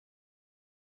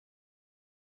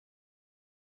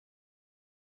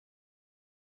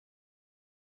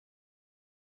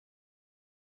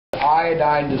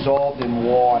iodine dissolved in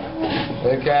water.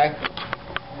 Okay?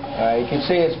 You can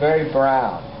see it's very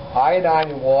brown. Iodine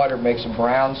in water makes a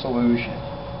brown solution.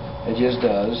 It just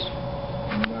does.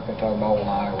 I'm not going to talk about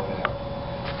why or whatever.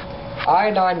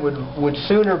 Iodine would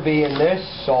sooner be in this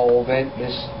solvent.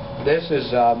 This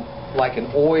is like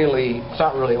an oily, it's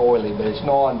not really oily, but it's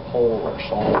non-polar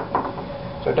solvent.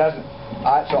 So it doesn't,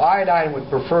 so iodine would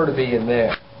prefer to be in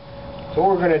there. So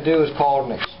what we're going to do is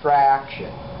called an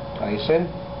extraction. Tyson,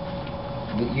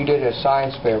 you did a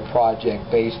science fair project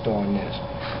based on this.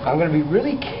 I'm going to be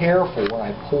really careful when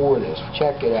I pour this.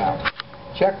 Check it out.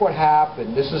 Check what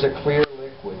happened. This is a clear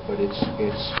liquid, but it's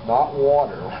not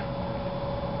water.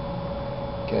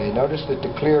 Okay, notice that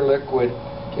the clear liquid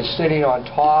is sitting on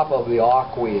top of the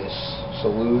aqueous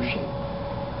solution,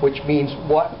 which means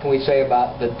what can we say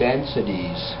about the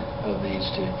densities of these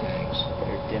two things?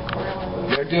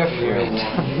 They're different.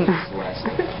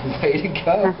 Way to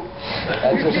go.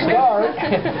 That's a start.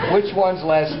 Which one's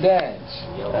less dense?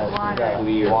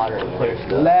 Water.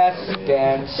 Less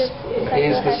dense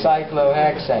is the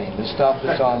cyclohexane, the stuff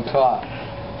that's on top.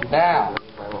 Now,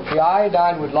 the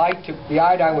iodine would like to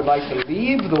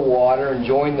leave the water and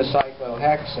join the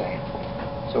cyclohexane.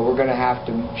 So we're going to have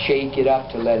to shake it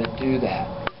up to let it do that.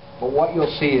 But what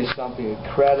you'll see is something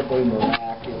incredibly miraculous.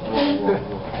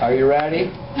 Are you ready?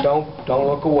 Don't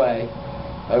look away.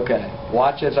 Okay.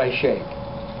 Watch as I shake.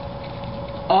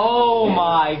 Oh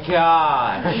my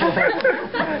gosh!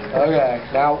 Okay.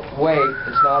 Now wait.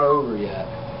 It's not over yet.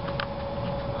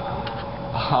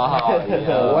 Oh,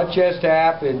 yeah. What just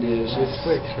happened is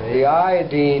the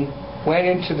iodine went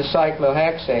into the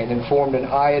cyclohexane and formed an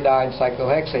iodine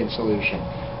cyclohexane solution.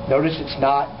 Notice it's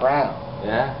not brown.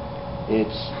 Yeah.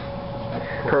 It's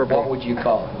purple. What would you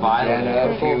call it?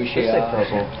 Violet. Fuchsia. Yeah,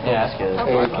 that's good.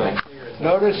 Okay.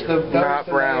 Notice the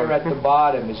layer at the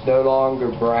bottom is no longer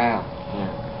brown.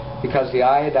 Yeah. Because the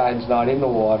iodine's not in the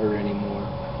water anymore.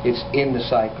 It's in the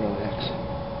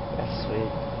cyclohexane. That's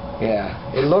sweet.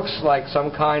 Yeah, it looks like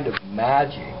some kind of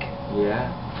magic.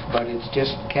 Yeah. But it's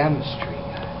just chemistry,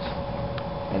 guys.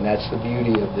 And that's the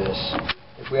beauty of this.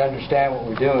 If we understand what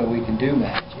we're doing, we can do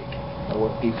magic, or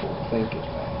what people think is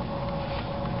magic.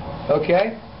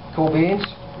 Okay? Cool beans?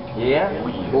 Yeah.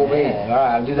 Cool beans. All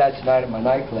right, I'll do that tonight at my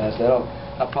night class.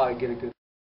 I'll probably get a good...